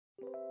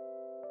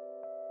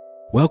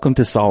Welcome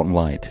to Salt and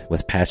Light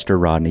with Pastor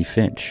Rodney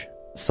Finch.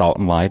 Salt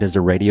and Light is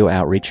a radio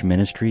outreach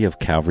ministry of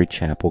Calvary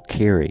Chapel,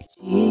 Cary.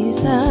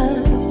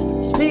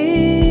 Jesus,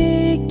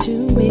 speak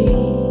to me.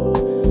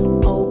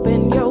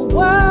 Open your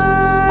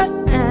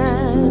word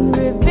and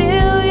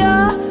reveal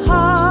your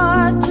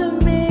heart to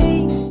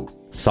me.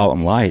 Salt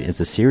and Light is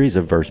a series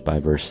of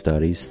verse-by-verse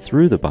studies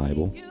through the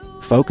Bible,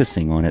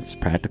 focusing on its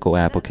practical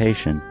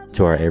application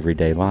to our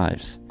everyday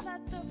lives.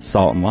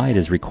 Salt and Light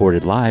is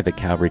recorded live at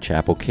Calvary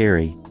Chapel,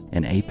 Cary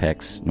in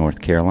Apex,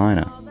 North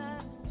Carolina.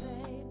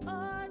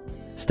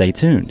 Stay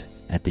tuned.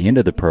 At the end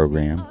of the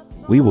program,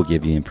 we will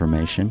give you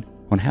information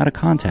on how to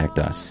contact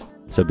us,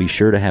 so be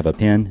sure to have a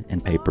pen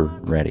and paper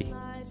ready.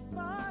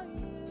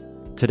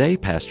 Today,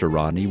 Pastor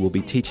Rodney will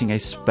be teaching a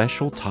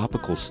special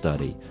topical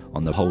study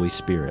on the Holy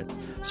Spirit,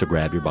 so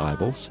grab your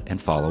Bibles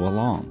and follow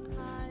along.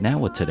 Now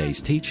with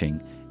today's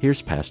teaching,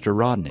 here's Pastor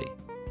Rodney.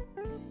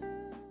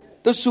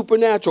 The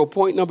supernatural,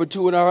 point number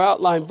 2 in our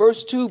outline.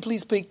 Verse 2,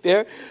 please peek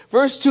there.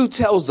 Verse 2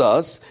 tells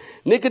us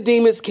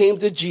Nicodemus came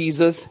to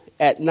Jesus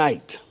at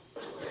night.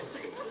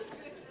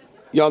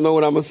 Y'all know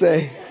what I'm going to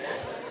say?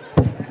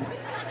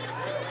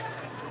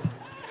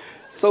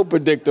 So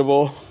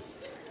predictable.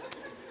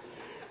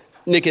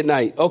 Nick at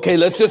night. Okay,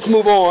 let's just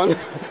move on.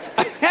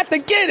 I had to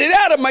get it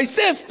out of my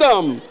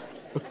system.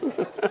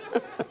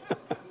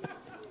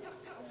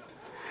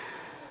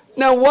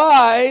 Now,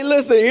 why?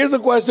 Listen, here's a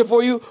question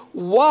for you.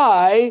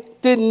 Why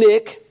did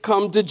Nick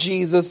come to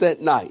Jesus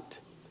at night?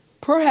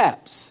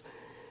 Perhaps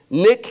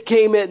Nick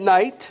came at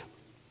night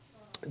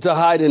to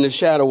hide in the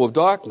shadow of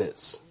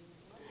darkness.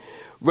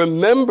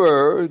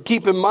 Remember,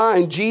 keep in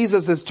mind,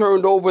 Jesus has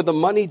turned over the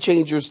money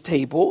changers'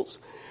 tables.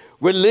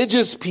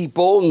 Religious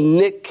people,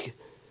 Nick,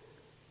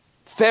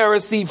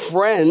 Pharisee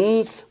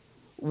friends,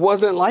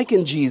 wasn't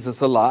liking Jesus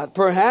a lot.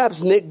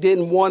 Perhaps Nick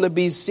didn't want to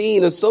be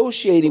seen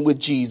associating with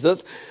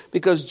Jesus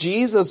because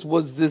Jesus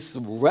was this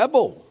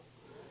rebel.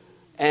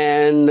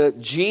 And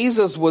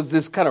Jesus was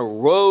this kind of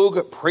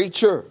rogue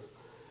preacher.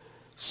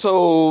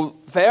 So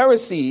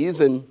Pharisees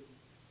and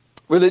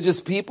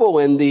religious people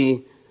and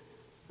the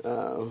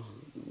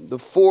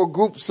 4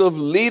 groups of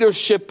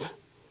leadership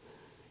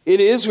in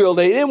Israel,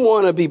 they didn't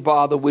want to be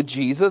bothered with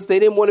Jesus. They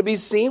didn't want to be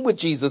seen with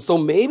Jesus. So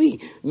maybe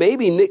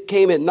Nick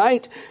came at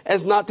night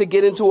as not to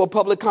get into a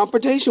public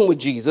confrontation with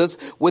Jesus.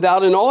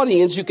 Without an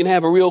audience, you can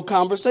have a real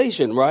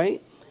conversation, right?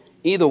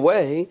 Either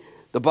way,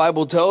 the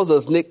Bible tells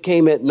us Nick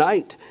came at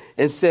night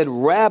and said,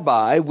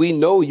 Rabbi, we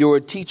know you're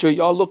a teacher.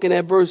 Y'all looking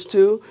at verse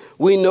 2?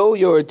 We know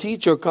you're a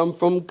teacher come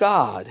from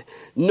God.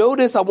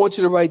 Notice, I want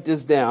you to write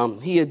this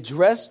down. He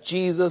addressed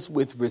Jesus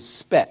with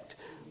respect.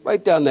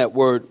 Write down that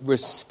word,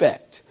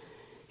 respect.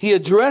 He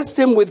addressed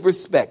him with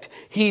respect.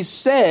 He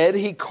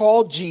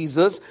called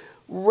Jesus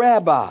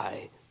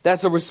Rabbi.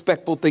 That's a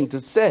respectful thing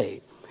to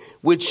say,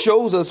 which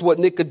shows us what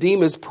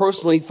Nicodemus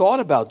personally thought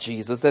about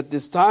Jesus. At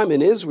this time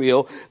in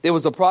Israel, there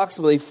was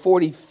approximately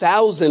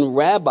 40,000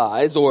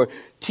 rabbis or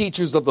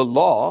teachers of the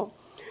law.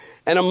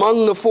 And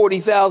among the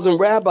 40,000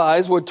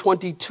 rabbis were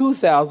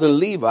 22,000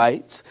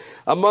 Levites.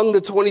 Among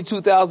the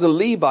 22,000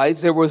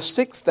 Levites, there were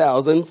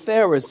 6,000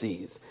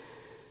 Pharisees.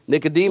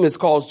 Nicodemus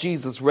calls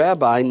Jesus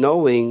Rabbi,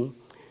 knowing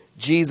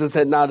Jesus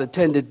had not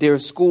attended their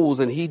schools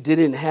and he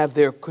didn't have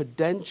their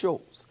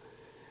credentials.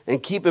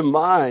 And keep in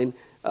mind,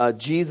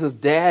 Jesus'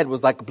 dad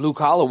was like a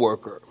blue-collar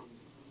worker.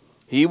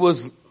 He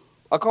was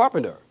a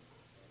carpenter.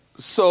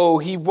 So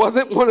he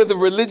wasn't one of the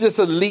religious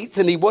elites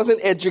and he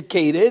wasn't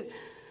educated.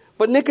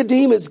 But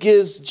Nicodemus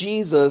gives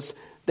Jesus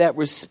that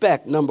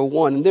respect, number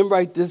 1. And then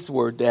write this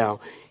word down.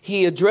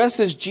 He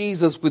addresses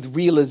Jesus with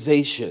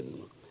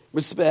realization.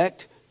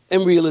 Respect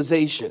and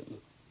realization.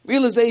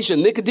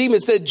 Realization.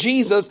 Nicodemus said,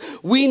 Jesus,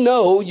 we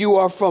know you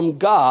are from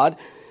God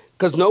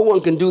because no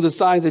one can do the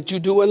signs that you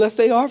do unless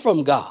they are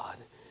from God.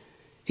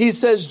 He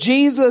says,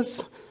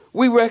 Jesus,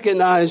 we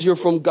recognize you're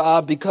from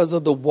God because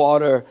of the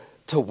water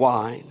to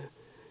wine.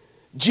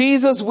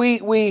 Jesus, we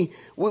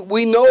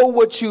know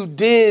what you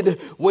did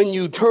when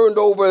you turned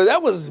over.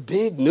 That was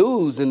big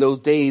news in those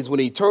days when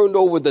he turned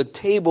over the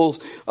tables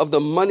of the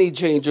money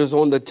changers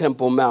on the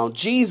Temple Mount.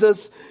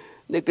 Jesus,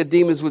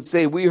 Nicodemus would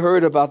say, we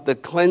heard about the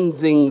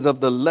cleansings of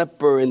the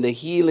leper and the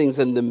healings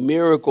and the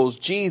miracles.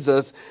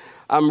 Jesus,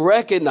 I'm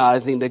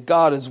recognizing that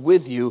God is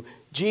with you.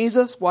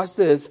 Jesus, watch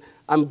this.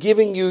 I'm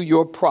giving you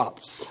your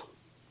props.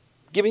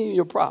 Giving you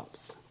your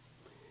props.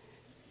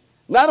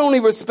 Not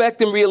only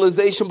respect and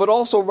realization, but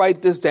also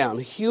write this down.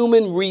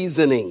 Human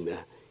reasoning.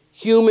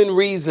 Human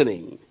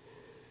reasoning.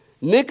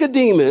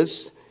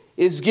 Nicodemus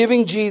is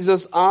giving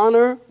Jesus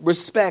honor,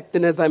 respect,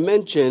 and as I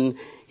mentioned,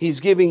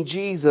 he's giving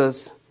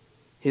Jesus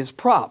his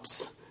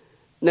props.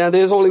 Now,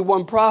 there's only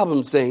one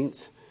problem,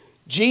 saints.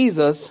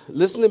 Jesus,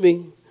 listen to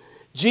me,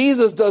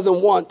 Jesus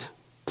doesn't want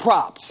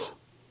props,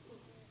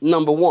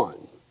 number 1.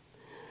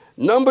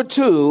 Number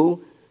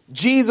 2,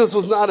 Jesus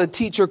was not a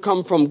teacher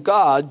come from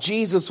God.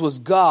 Jesus was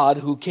God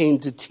who came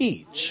to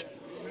teach.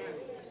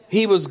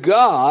 He was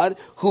God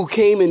who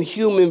came in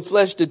human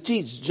flesh to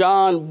teach.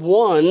 John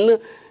 1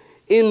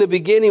 In the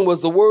beginning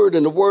was the Word,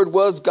 and the Word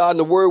was God, and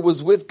the Word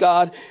was with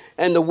God,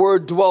 and the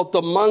Word dwelt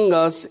among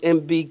us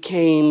and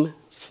became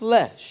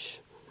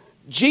flesh.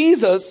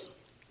 Jesus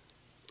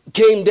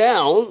came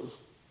down,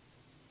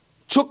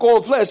 took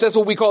on flesh. That's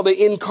what we call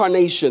the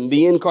incarnation.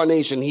 The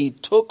incarnation. He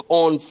took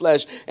on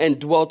flesh and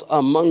dwelt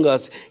among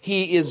us.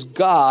 He is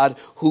God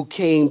who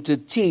came to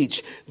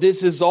teach.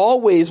 This is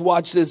always,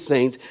 watch this,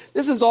 saints,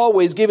 this is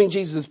always giving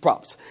Jesus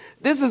props.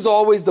 This is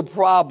always the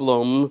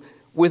problem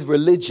with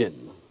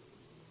religion.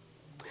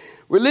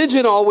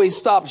 Religion always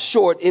stops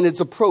short in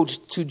its approach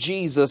to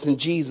Jesus and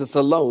Jesus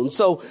alone.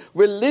 So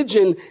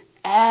religion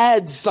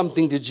adds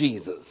something to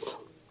Jesus.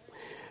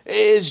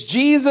 It's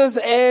Jesus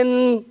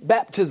and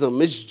baptism.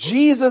 It's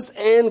Jesus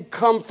and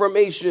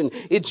confirmation.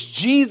 It's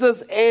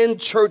Jesus and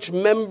church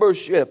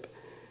membership.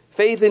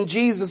 Faith in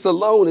Jesus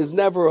alone is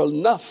never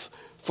enough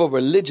for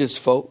religious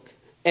folk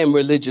and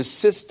religious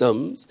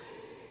systems.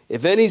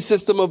 If any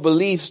system of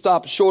belief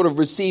stops short of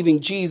receiving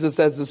Jesus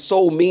as the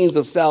sole means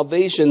of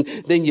salvation,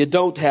 then you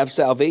don't have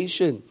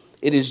salvation.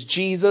 It is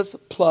Jesus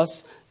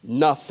plus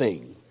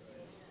nothing.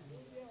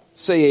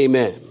 Say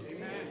amen.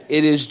 Amen.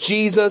 It is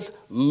Jesus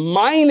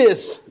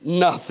minus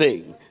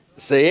nothing.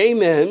 Say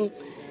amen.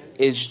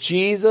 It's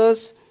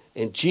Jesus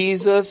and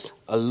Jesus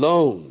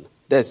alone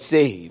that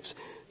saves.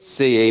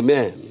 Say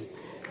amen.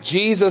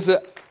 Jesus,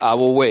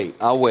 I'll wait.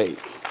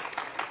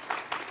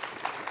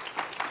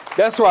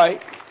 That's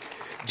right.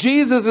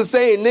 Jesus is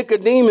saying,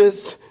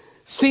 Nicodemus,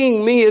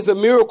 seeing me as a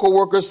miracle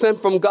worker sent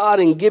from God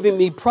and giving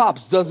me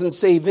props doesn't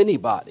save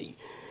anybody.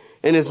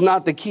 And it's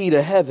not the key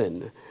to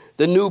heaven.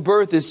 The new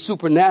birth is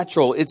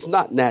supernatural. It's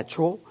not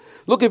natural.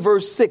 Look at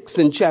verse 6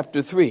 in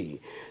chapter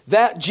 3.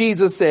 That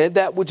Jesus said,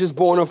 that which is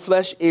born of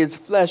flesh is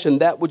flesh,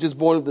 and that which is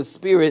born of the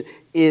Spirit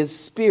is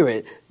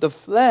spirit. The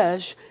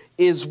flesh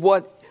is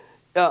what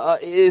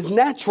is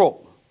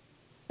natural.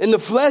 And the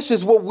flesh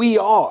is what we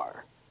are.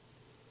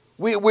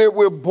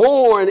 We're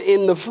born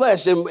in the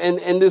flesh,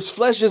 and this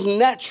flesh is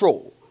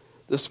natural.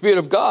 The Spirit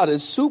of God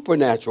is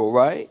supernatural,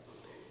 right?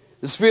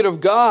 The Spirit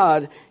of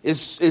God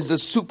is a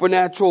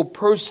supernatural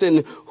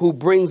person who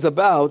brings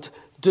about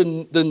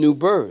the new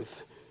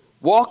birth.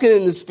 Walking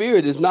in the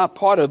Spirit is not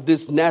part of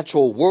this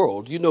natural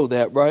world. You know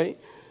that, right?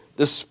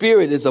 The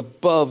Spirit is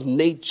above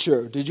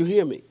nature. Did you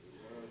hear me?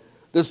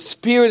 The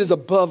Spirit is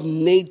above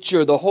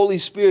nature. The Holy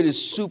Spirit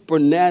is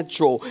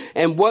supernatural.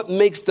 And what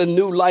makes the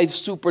new life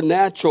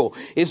supernatural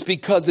is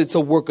because it's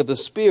a work of the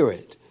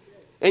Spirit.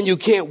 And you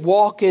can't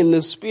walk in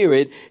the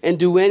Spirit and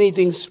do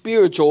anything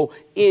spiritual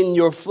in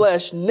your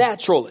flesh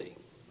naturally.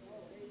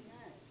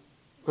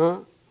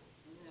 Huh?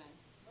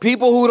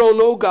 People who don't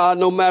know God,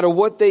 no matter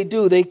what they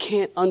do, they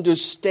can't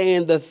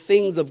understand the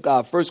things of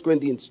God. 1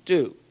 Corinthians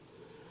 2.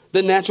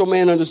 The natural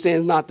man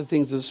understands not the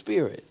things of the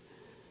Spirit.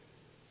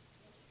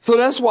 So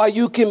that's why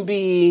you can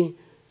be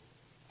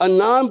a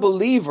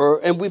non-believer,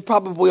 and we've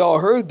probably all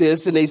heard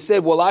this, and they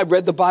said, well, I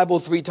read the Bible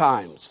 3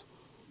 times.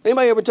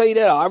 Anybody ever tell you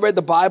that? I read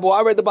the Bible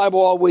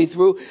all the way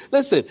through.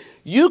 Listen,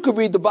 you could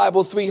read the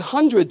Bible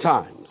 300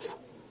 times.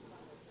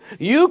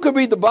 You could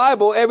read the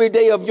Bible every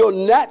day of your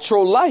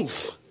natural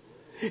life.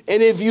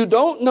 And if you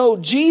don't know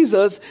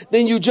Jesus,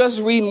 then you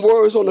just reading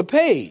words on the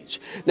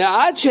page. Now,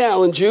 I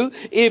challenge you,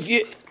 if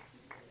you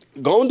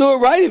go and do it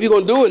right, if you're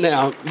going to do it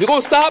now. If you're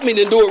going to stop me,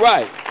 then do it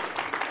right.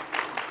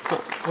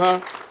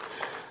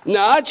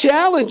 Now, I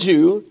challenge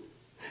you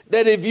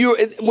that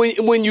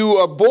when you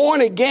are born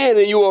again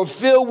and you are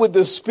filled with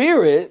the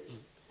Spirit,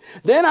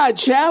 then I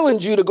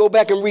challenge you to go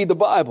back and read the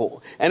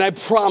Bible. And I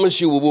promise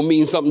you it will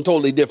mean something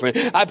totally different.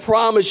 I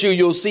promise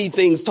you'll see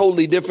things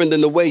totally different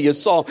than the way you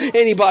saw.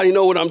 Anybody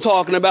know what I'm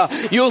talking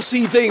about? You'll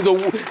see things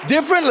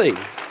differently.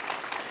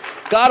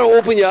 God will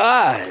open your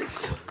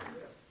eyes.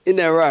 Isn't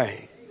that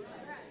right?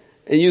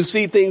 And you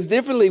see things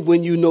differently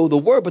when you know the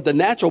Word. But the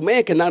natural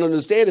man cannot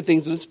understand the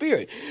things of the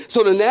Spirit.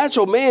 So the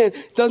natural man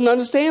doesn't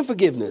understand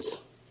forgiveness.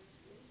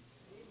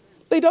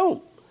 They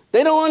don't.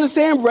 They don't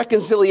understand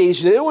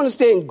reconciliation. They don't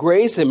understand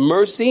grace and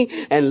mercy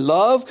and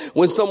love.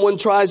 When someone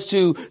tries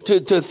to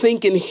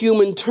think in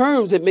human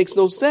terms, it makes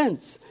no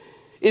sense.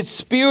 It's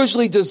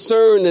spiritually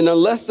discerned, and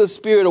unless the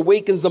Spirit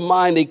awakens the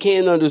mind, they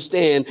can't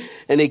understand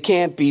and they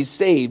can't be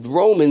saved.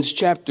 Romans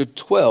chapter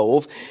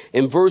 12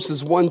 in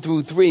verses 1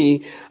 through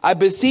 3. I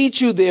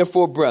beseech you,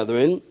 therefore,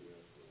 brethren,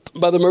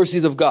 by the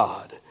mercies of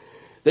God,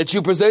 that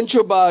you present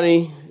your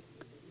body,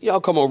 y'all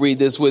come on, read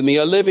this with me,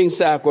 a living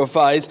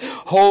sacrifice,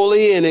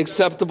 holy and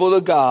acceptable to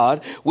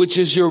God, which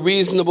is your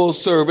reasonable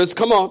service.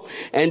 Come on.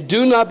 And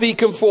do not be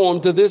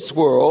conformed to this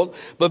world,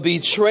 but be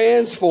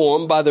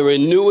transformed by the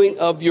renewing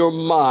of your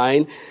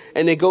mind.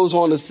 And it goes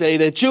on to say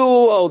that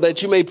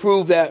you may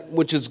prove that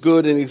which is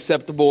good and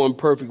acceptable and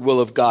perfect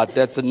will of God.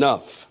 That's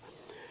enough.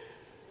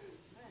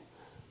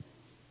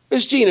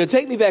 Miss Gina,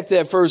 take me back to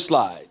that first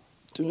slide.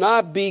 Do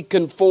not be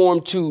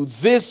conformed to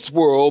this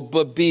world,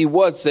 but be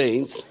what,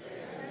 saints?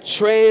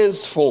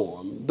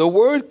 Transformed. The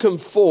word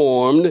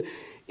conformed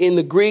in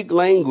the Greek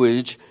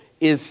language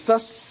is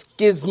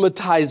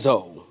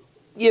suskismatizo.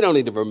 You don't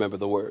need to remember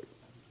the word.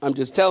 I'm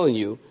just telling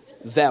you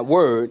that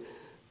word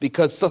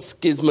because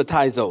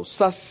suschizmatizo.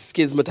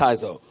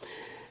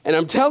 And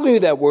I'm telling you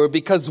that word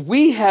because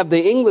we have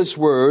the English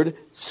word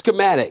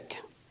schematic.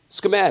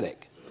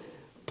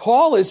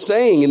 Paul is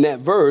saying in that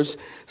verse,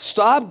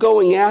 stop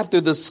going after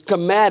the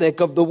schematic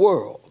of the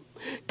world.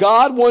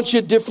 God wants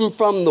you different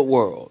from the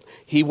world.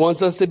 He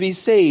wants us to be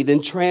saved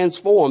and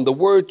transformed. The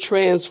word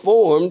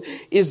transformed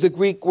is the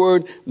Greek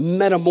word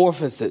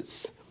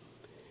metamorphosis.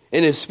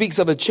 And it speaks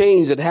of a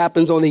change that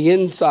happens on the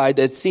inside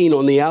that's seen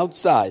on the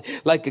outside.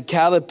 Like a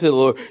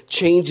caterpillar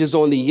changes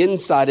on the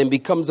inside and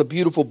becomes a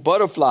beautiful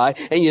butterfly,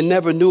 and you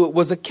never knew it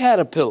was a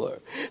caterpillar.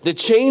 The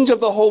change of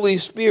the Holy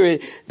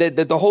Spirit that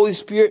the Holy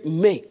Spirit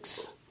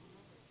makes,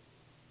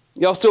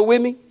 y'all still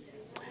with me,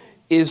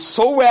 is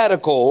so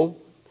radical.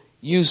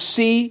 You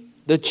see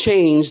the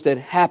change that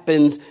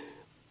happens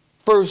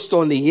first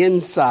on the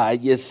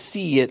inside. You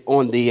see it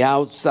on the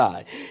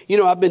outside. You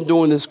know, I've been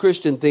doing this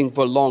Christian thing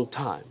for a long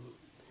time.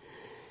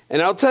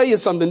 And I'll tell you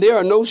something, there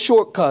are no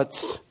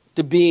shortcuts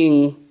to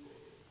being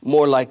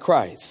more like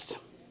Christ.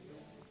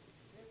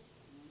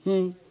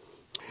 There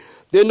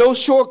are no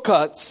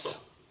shortcuts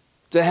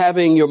to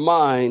having your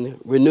mind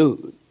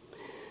renewed.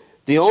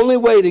 The only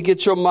way to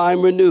get your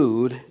mind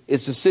renewed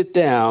is to sit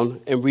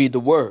down and read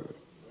the Word.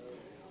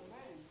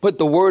 Put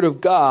the Word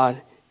of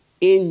God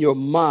in your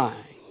mind.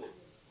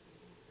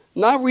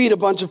 Not read a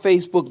bunch of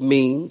Facebook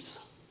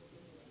memes.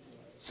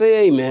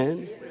 Say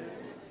amen.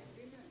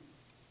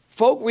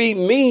 Folk read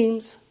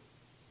memes.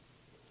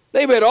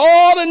 They read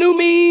all the new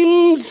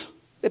memes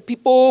that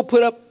people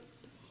put up.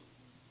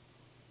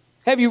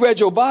 Have you read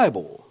your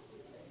Bible?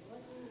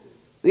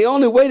 The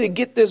only way to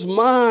get this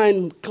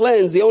mind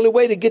cleansed, the only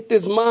way to get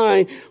this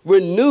mind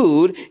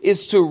renewed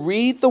is to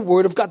read the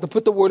Word of God, to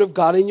put the Word of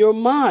God in your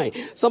mind.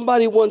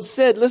 Somebody once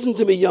said, listen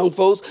to me, young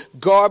folks,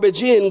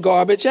 garbage in,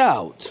 garbage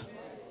out.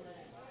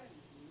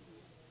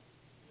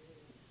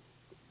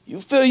 You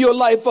fill your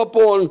life up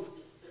on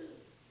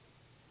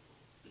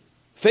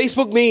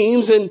Facebook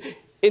memes and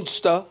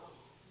Insta,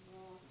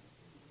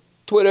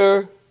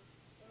 Twitter,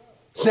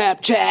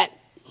 Snapchat,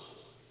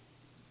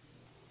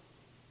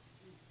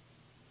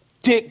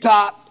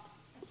 TikTok.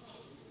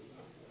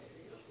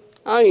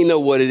 I ain't know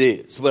what it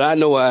is, but I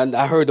know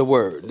I heard the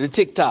word. The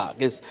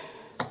TikTok is.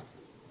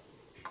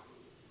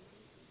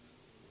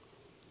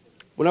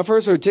 When I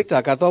first heard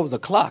TikTok, I thought it was a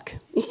clock.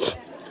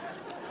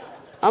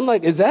 I'm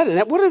like, is that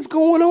it? What is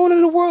going on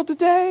in the world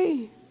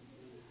today?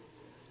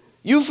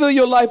 You fill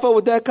your life up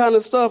with that kind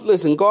of stuff.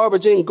 Listen,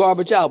 garbage in,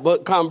 garbage out.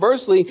 But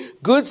conversely,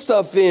 good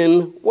stuff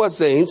in, what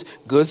saints?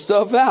 Good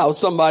stuff out.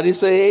 Somebody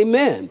say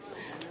amen.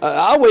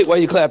 I'll wait while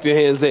you clap your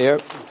hands there.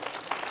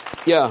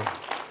 Yeah.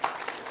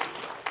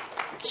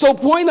 So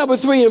point number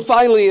 3 and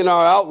finally in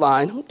our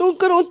outline. I'm doing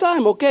good on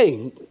time,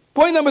 okay.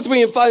 Point number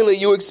 3 and finally,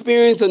 you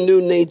experience a new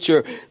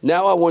nature.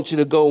 Now I want you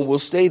to go and we'll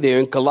stay there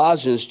in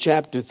Colossians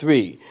chapter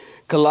 3.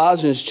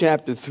 Colossians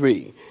chapter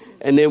 3.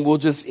 And then we'll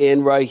just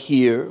end right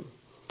here.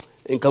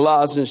 In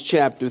Colossians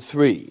chapter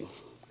 3,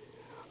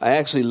 I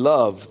actually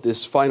love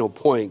this final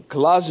point.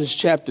 Colossians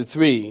chapter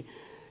 3,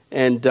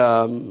 and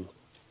in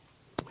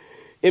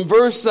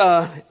verse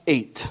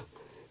 8,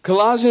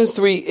 Colossians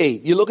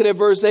 3:8. You're looking at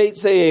verse 8,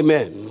 say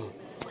amen.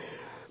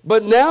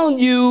 But now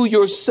you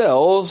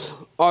yourselves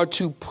are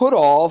to put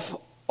off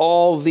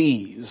all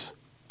these: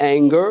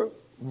 anger,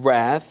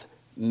 wrath,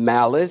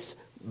 malice,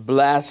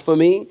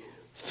 blasphemy,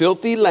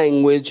 filthy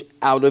language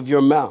out of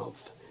your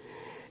mouth.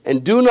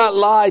 And do not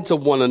lie to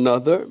one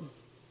another,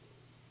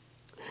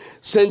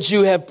 since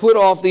you have put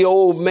off the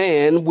old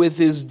man with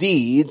his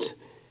deeds,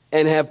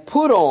 and have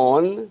put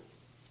on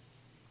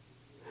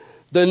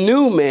the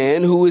new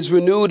man, who is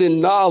renewed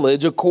in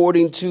knowledge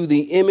according to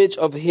the image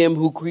of him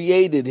who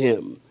created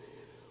him,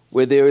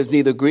 where there is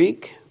neither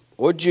Greek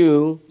or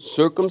Jew,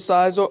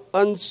 circumcised or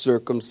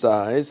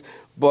uncircumcised,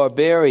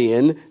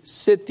 barbarian,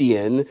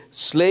 Scythian,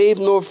 slave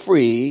nor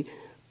free,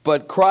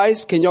 but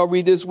Christ, can y'all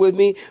read this with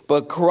me?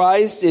 But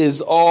Christ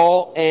is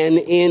all and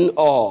in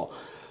all.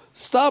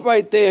 Stop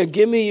right there.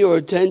 Give me your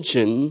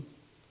attention.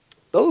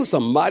 Those are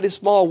some mighty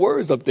small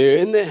words up there,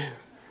 isn't there?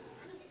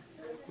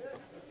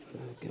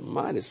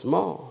 Mighty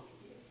small.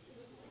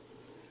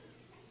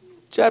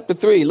 Chapter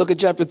 3, look at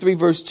chapter 3,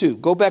 verse 2.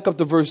 Go back up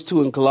to verse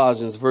 2 in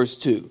Colossians, verse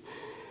 2.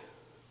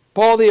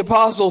 Paul the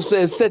apostle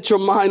says, set your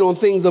mind on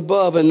things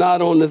above and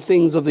not on the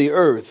things of the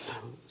earth.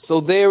 So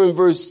there in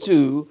verse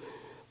 2,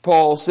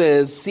 Paul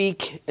says,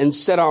 seek and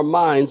set our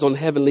minds on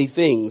heavenly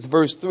things.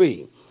 Verse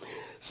 3,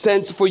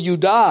 since for you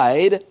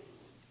died,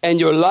 and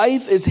your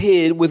life is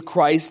hid with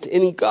Christ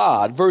in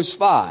God. Verse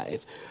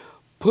 5,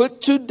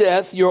 put to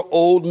death your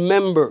old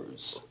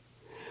members.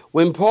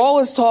 When Paul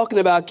is talking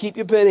about, keep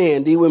your pen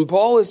handy, when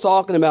Paul is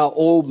talking about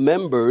old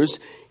members,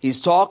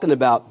 he's talking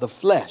about the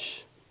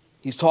flesh.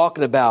 He's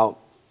talking about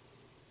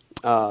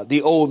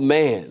the old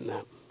man.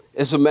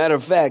 As a matter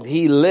of fact,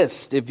 he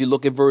lists, if you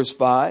look at verse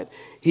 5,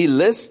 He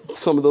lists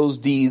some of those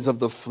deeds of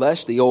the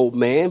flesh, the old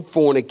man,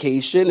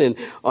 fornication and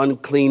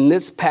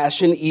uncleanness,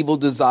 passion, evil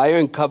desire,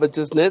 and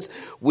covetousness,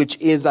 which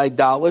is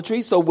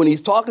idolatry. So when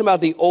he's talking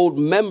about the old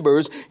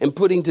members and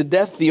putting to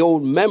death the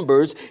old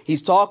members,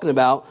 he's talking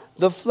about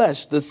the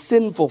flesh, the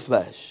sinful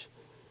flesh.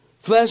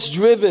 Flesh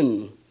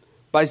driven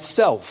by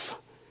self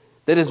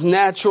that is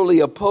naturally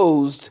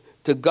opposed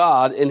to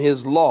God and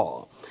his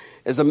law.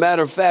 As a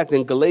matter of fact,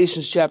 in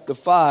Galatians chapter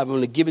 5, I'm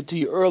going to give it to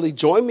you early.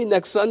 Join me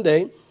next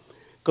Sunday,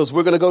 because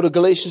we're going to go to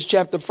Galatians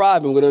chapter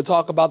 5, and we're going to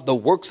talk about the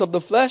works of the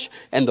flesh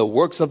and the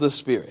works of the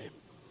Spirit.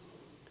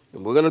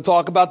 And we're going to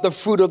talk about the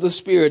fruit of the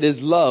Spirit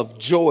is love,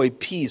 joy,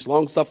 peace,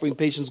 long-suffering,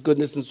 patience,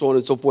 goodness, and so on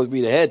and so forth.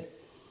 Read ahead.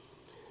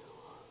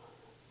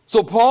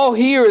 So Paul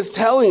here is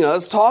telling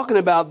us, talking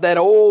about that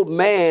old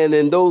man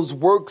and those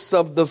works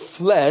of the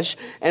flesh.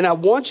 And I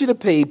want you to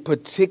pay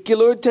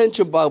particular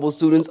attention, Bible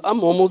students.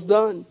 I'm almost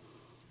done.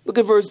 Look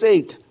at verse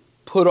 8,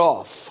 put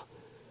off.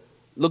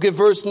 Look at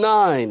verse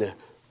 9,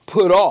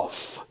 put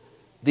off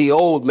the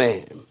old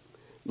man.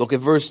 Look at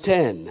verse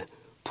 10,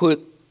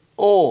 put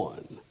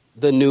on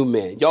the new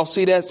man. Y'all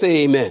see that?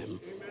 Say amen. Amen.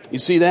 You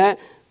see that?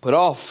 Put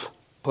off,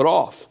 put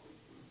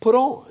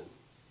on.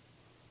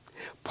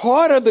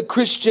 Part of the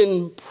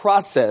Christian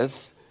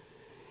process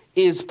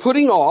is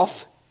putting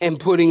off and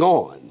putting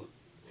on.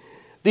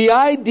 The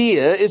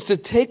idea is to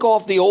take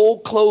off the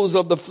old clothes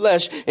of the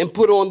flesh and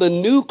put on the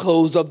new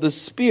clothes of the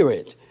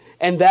Spirit.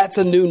 And that's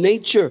a new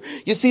nature.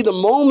 You see, the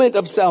moment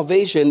of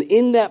salvation,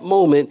 in that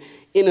moment,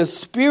 in a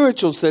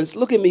spiritual sense,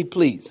 look at me,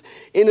 please.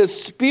 In a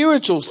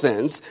spiritual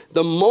sense,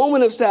 the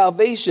moment of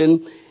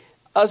salvation,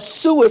 a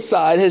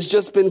suicide has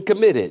just been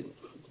committed.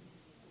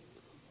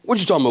 What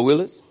you talking about,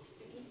 Willis?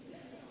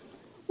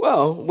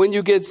 Well, when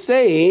you get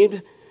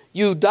saved,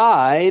 you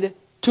died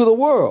to the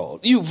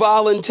world. You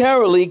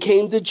voluntarily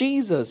came to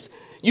Jesus.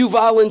 You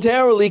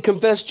voluntarily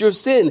confessed your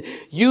sin.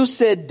 You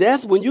said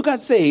death, when you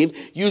got saved,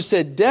 you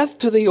said death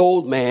to the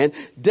old man,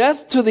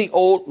 death to the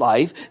old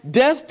life,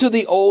 death to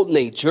the old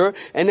nature.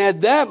 And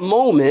at that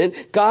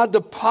moment, God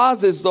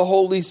deposits the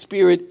Holy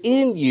Spirit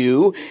in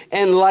you.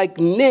 And like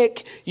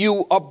Nick,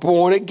 you are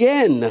born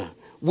again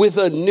with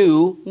a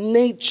new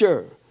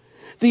nature.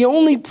 The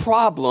only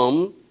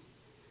problem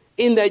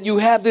in that you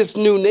have this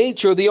new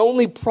nature, the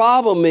only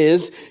problem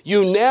is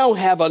you now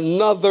have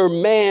another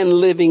man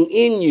living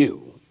in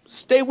you.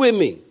 Stay with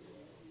me.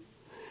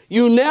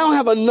 You now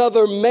have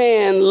another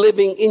man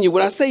living in you.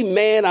 When I say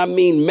man, I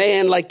mean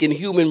man like in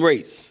human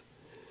race.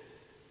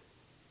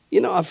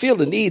 You know, I feel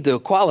the need to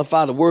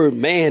qualify the word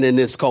man in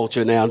this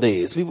culture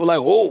nowadays. People are like,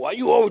 oh, why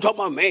you always talking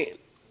about man?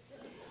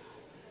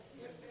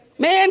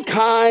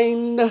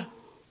 Mankind,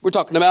 we're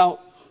talking about.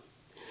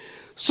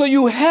 So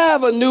you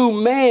have a new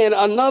man,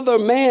 another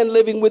man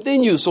living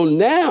within you. So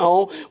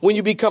now when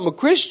you become a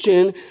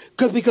Christian,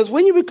 because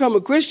when you become a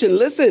Christian,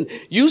 listen,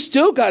 you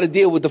still got to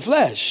deal with the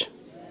flesh.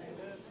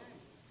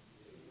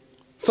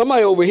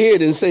 Somebody over here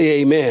didn't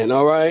say amen,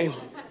 all right?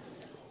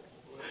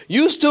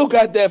 You still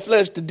got that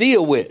flesh to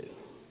deal with.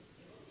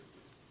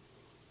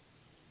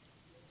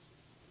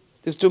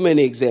 There's too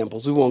many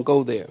examples. We won't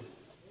go there.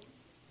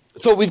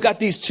 So we've got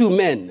these two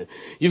men.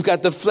 You've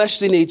got the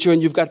fleshly nature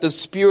and you've got the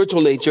spiritual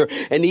nature.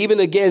 And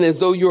even again, as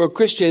though you're a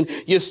Christian,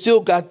 you've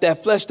still got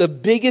that flesh. The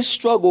biggest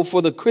struggle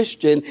for the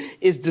Christian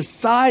is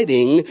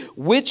deciding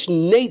which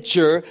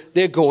nature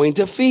they're going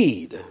to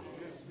feed.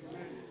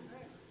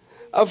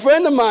 A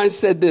friend of mine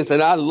said this,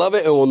 and I love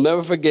it and will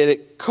never forget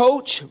it.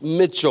 Coach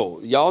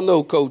Mitchell. Y'all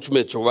know Coach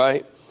Mitchell,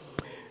 right?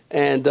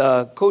 And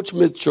Coach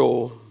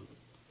Mitchell,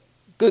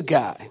 good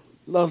guy,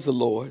 loves the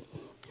Lord.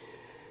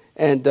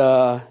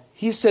 And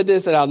he said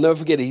this, and I'll never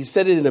forget it. He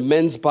said it in a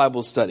men's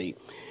Bible study.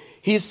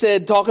 He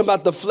said, talking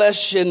about the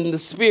flesh and the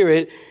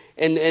spirit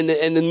and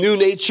the new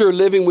nature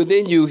living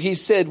within you, he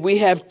said, we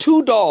have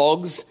two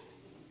dogs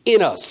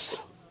in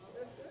us,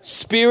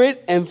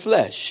 spirit and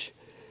flesh.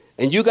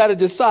 And you got to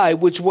decide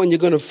which one you're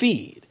going to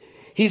feed.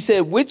 He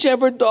said,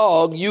 whichever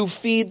dog you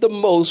feed the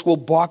most will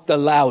bark the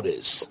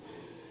loudest.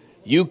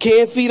 You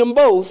can't feed them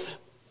both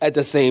at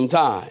the same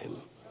time.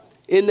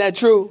 Isn't that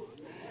true?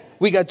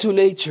 We got two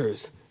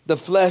natures, the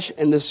flesh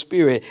and the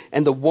spirit,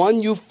 and the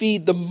one you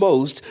feed the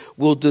most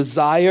will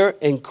desire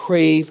and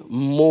crave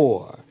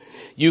more.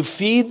 You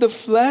feed the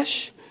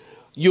flesh,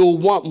 you'll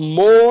want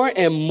more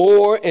and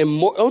more and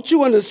more. Don't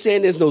you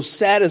understand there's no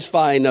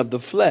satisfying of the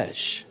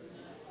flesh?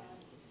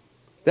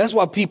 That's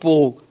why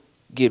people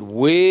get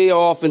way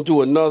off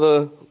into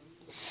another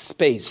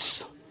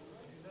space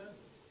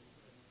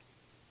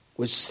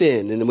with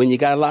sin. And when you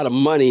got a lot of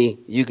money,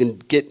 you can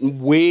get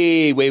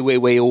way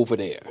over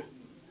there.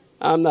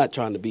 I'm not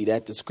trying to be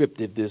that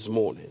descriptive this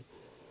morning.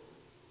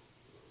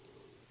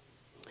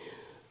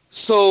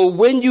 So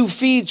when you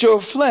feed your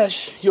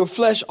flesh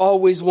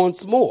always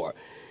wants more.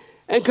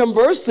 And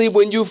conversely,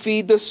 when you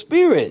feed the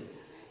spirit,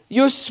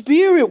 your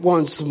spirit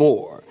wants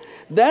more.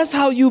 That's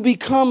how you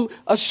become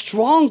a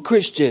strong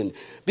Christian,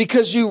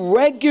 because you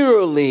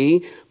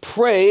regularly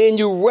pray and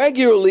you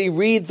regularly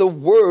read the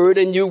word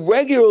and you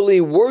regularly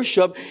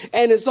worship,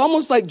 and it's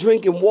almost like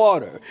drinking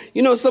water.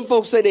 You know, some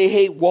folks say they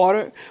hate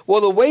water.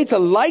 Well, the way to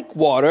like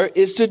water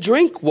is to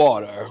drink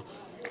water,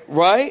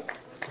 right?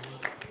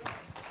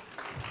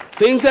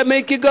 Things that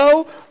make you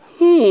go,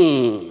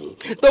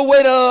 The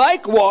way to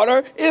like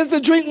water is to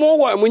drink more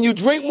water. When you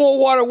drink more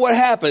water, what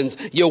happens?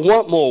 You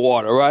want more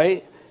water,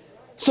 right?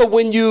 So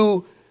when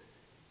you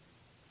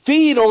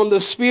feed on the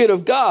Spirit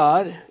of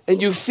God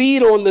and you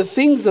feed on the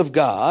things of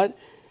God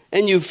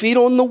and you feed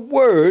on the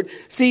Word,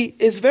 see,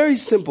 it's very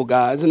simple,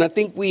 guys. And I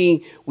think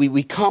we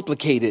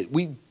complicate it.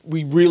 We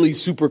really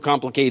super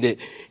complicate it.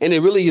 And it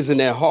really isn't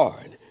that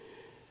hard.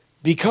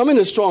 Becoming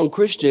a strong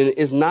Christian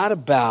is not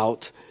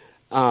about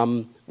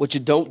what you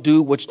don't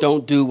do,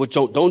 don't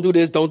do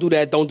this, don't do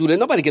that, don't do that.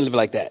 Nobody can live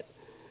like that.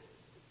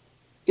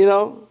 You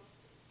know,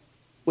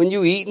 when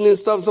you eating and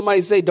stuff,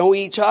 somebody say, don't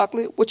eat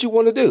chocolate. What you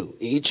want to do?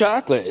 Eat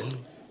chocolate.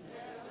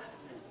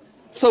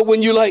 So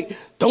when you like,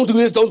 don't do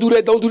this, don't do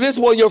that, don't do this.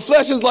 Well, your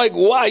flesh is like,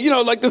 why? You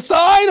know, like the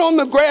sign on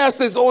the grass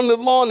that's on the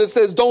lawn that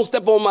says, don't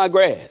step on my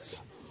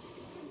grass.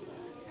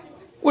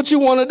 What you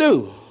want to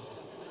do?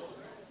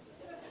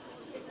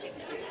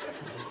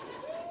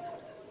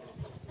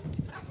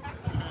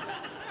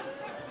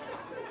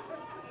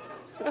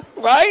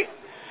 Right?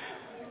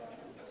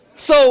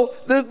 So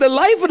the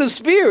life of the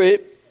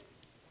Spirit,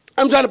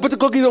 I'm trying to put the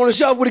cookies on the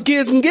shelf where the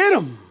kids can get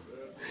them.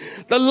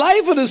 The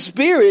life of the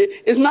Spirit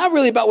is not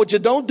really about what you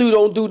don't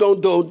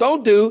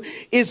do.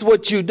 It's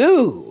what you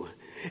do.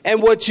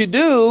 And what you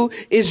do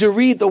is you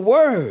read the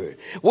word.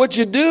 What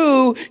you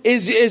do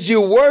is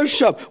you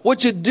worship.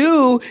 What you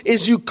do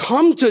is you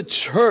come to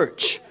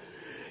church.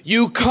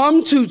 You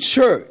come to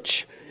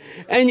church.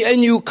 And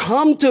you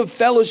come to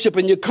fellowship,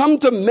 and you come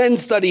to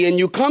men's study, and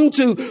you come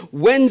to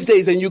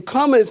Wednesdays, and you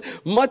come as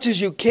much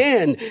as you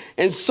can.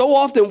 And so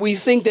often we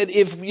think that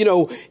if,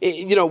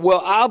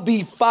 well, I'll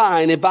be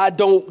fine if I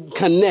don't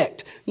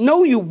connect.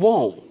 No, you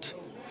won't.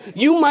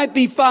 You might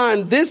be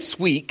fine this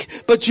week,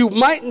 but you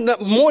might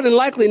more than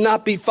likely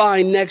not be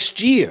fine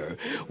next year.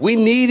 We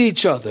need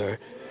each other.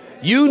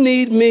 You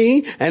need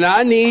me, and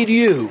I need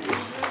you.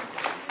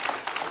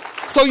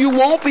 So you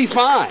won't be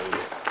fine.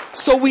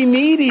 So we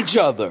need each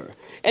other.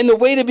 And the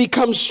way to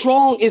become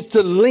strong is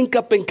to link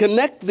up and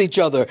connect with each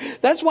other.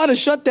 That's why the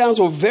shutdowns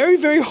were very,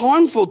 very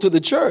harmful to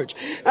the church.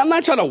 I'm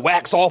not trying to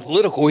wax all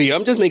political here.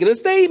 I'm just making a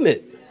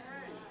statement.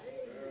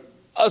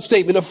 A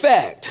statement of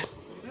fact.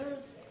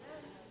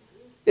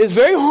 It's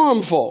very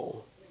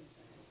harmful.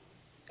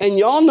 And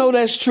y'all know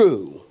that's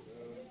true.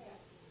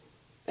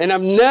 And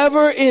I've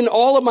never, in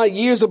all of my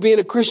years of being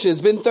a Christian,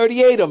 it's been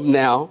 38 of them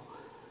now,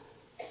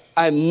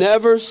 I've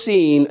never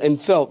seen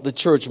and felt the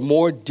church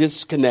more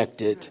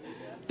disconnected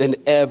than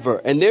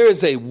ever. And there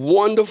is a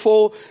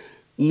wonderful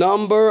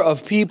number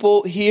of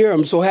people here.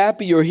 I'm so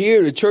happy you're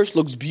here. The church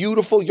looks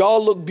beautiful.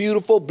 Y'all look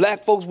beautiful.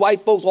 Black folks,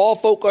 white folks, all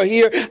folk are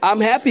here. I'm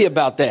happy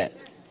about that.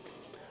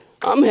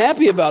 I'm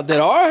happy about that.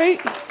 All right.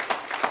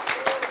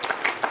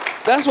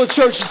 That's what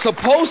church is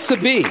supposed to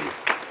be.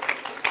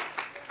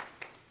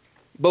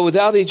 But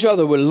without each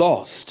other, we're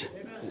lost.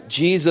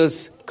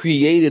 Jesus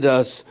created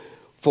us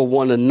for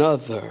one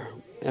another.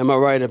 Am I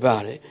right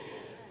about it?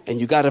 And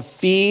you got to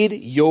feed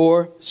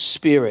your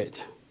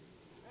spirit.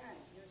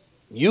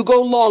 You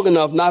go long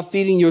enough not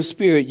feeding your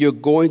spirit, you're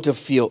going to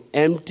feel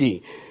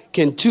empty.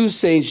 Can two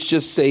saints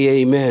just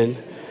say amen?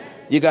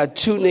 You got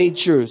two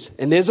natures,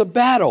 and there's a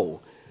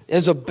battle.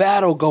 There's a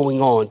battle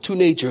going on. Two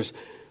natures.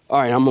 All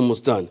right, I'm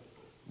almost done.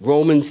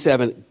 Romans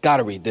 7, got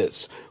to read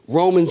this.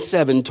 Romans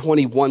 7,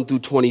 21 through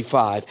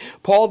 25.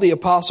 Paul the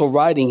apostle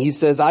writing, he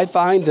says, I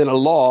find in a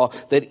law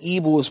that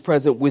evil is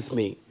present with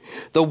me,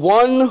 the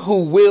one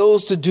who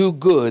wills to do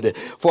good.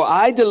 For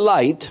I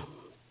delight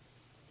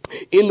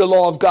in the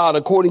law of God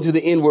according to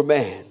the inward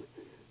man.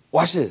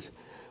 Watch this.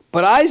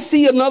 But I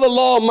see another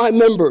law of my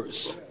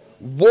members,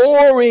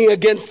 warring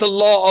against the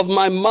law of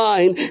my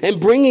mind and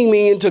bringing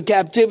me into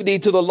captivity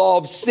to the law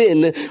of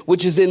sin,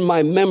 which is in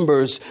my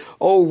members.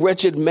 Oh,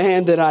 wretched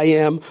man that I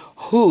am.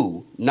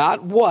 Who?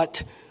 Not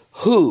what?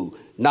 Who?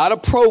 Not a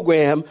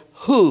program.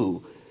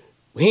 Who?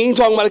 He ain't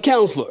talking about a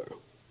counselor.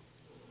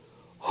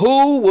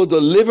 Who will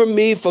deliver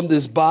me from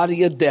this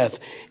body of death?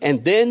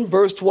 And then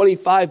verse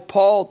 25,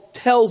 Paul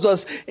tells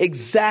us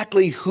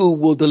exactly who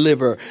will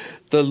deliver.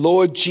 The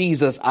Lord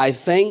Jesus. I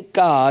thank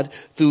God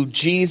through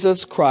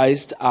Jesus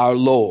Christ our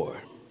Lord.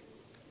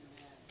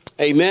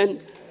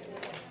 Amen.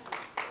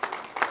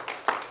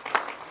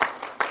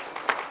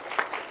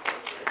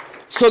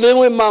 So then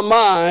in my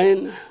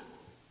mind,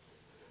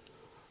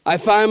 I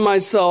find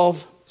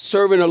myself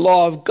serving the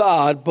law of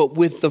God, but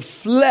with the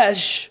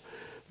flesh,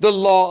 the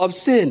law of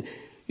sin.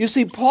 You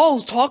see,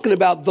 Paul's talking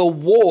about the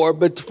war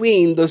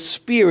between the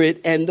spirit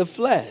and the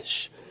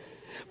flesh.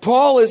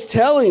 Paul is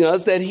telling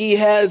us that he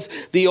has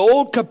the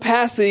old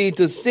capacity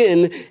to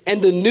sin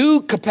and the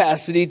new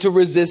capacity to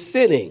resist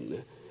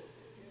sinning.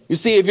 You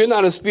see, if you're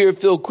not a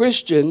spirit-filled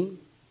Christian,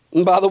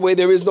 and by the way,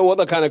 there is no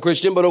other kind of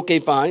Christian, but okay,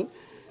 fine.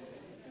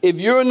 If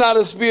you're not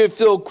a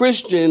Spirit-filled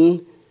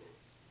Christian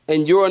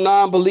and you're a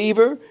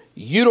non-believer,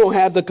 you don't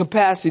have the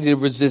capacity to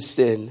resist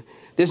sin.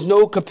 There's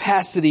no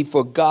capacity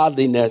for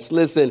godliness.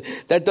 Listen,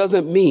 that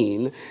doesn't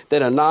mean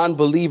that a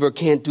non-believer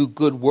can't do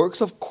good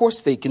works. Of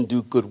course they can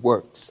do good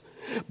works.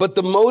 But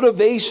the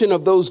motivation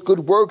of those good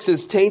works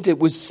is tainted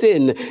with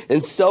sin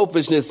and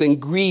selfishness and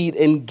greed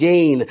and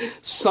gain.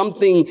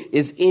 Something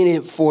is in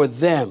it for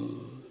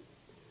them.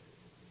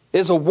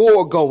 There's a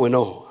war going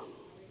on.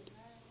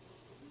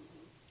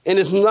 And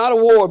it's not a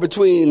war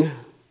between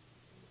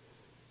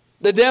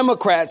the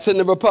Democrats and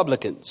the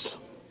Republicans.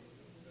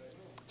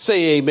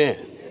 Say amen.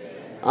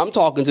 I'm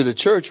talking to the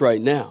church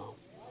right now.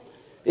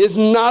 It's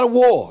not a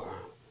war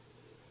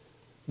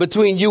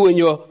between you and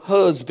your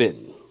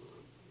husband.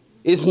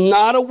 It's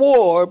not a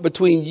war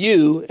between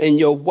you and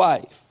your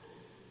wife.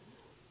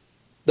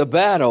 The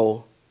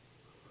battle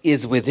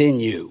is within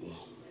you.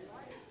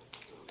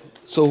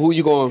 So who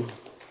you going?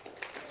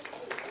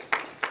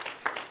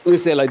 Let me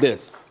say it like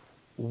this.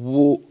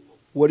 Who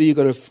are you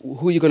going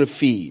to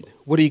feed?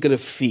 What are you going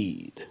to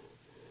feed?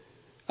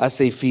 I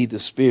say feed the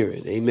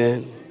Spirit.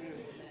 Amen.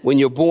 When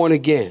you're born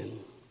again,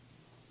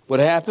 what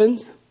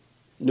happens?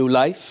 New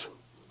life,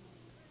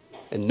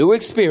 a new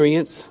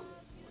experience,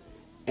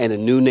 and a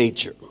new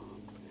nature.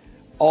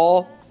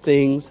 All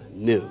things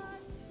new.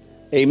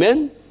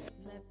 Amen.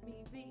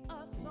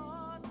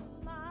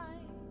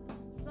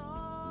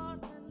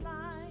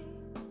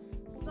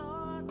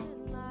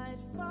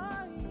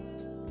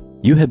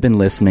 You have been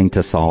listening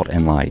to Salt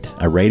and Light,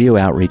 a radio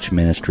outreach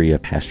ministry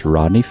of Pastor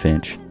Rodney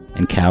Finch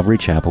and Calvary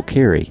Chapel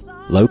Cary,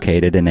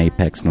 located in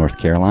Apex, North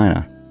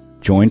Carolina.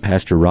 Join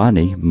Pastor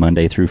Rodney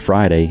Monday through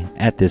Friday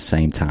at this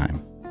same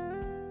time.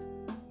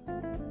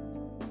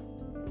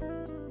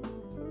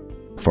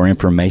 For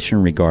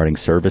information regarding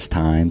service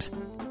times,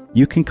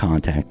 you can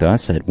contact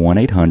us at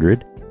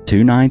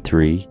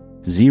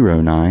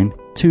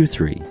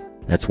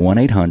 1-800-293-0923. That's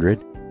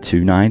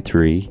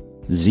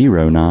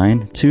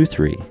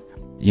 1-800-293-0923.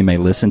 You may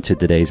listen to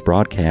today's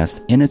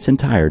broadcast in its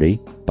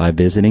entirety by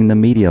visiting the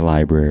media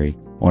library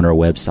on our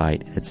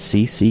website at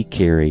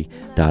cccary.org.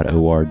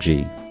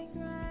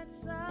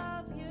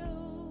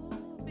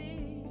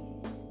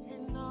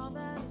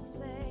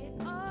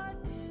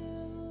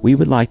 We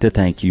would like to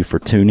thank you for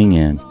tuning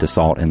in to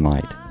Salt and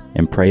Light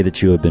and pray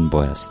that you have been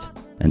blessed.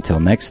 Until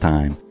next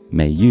time,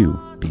 may you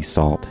be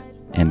salt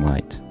and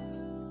light.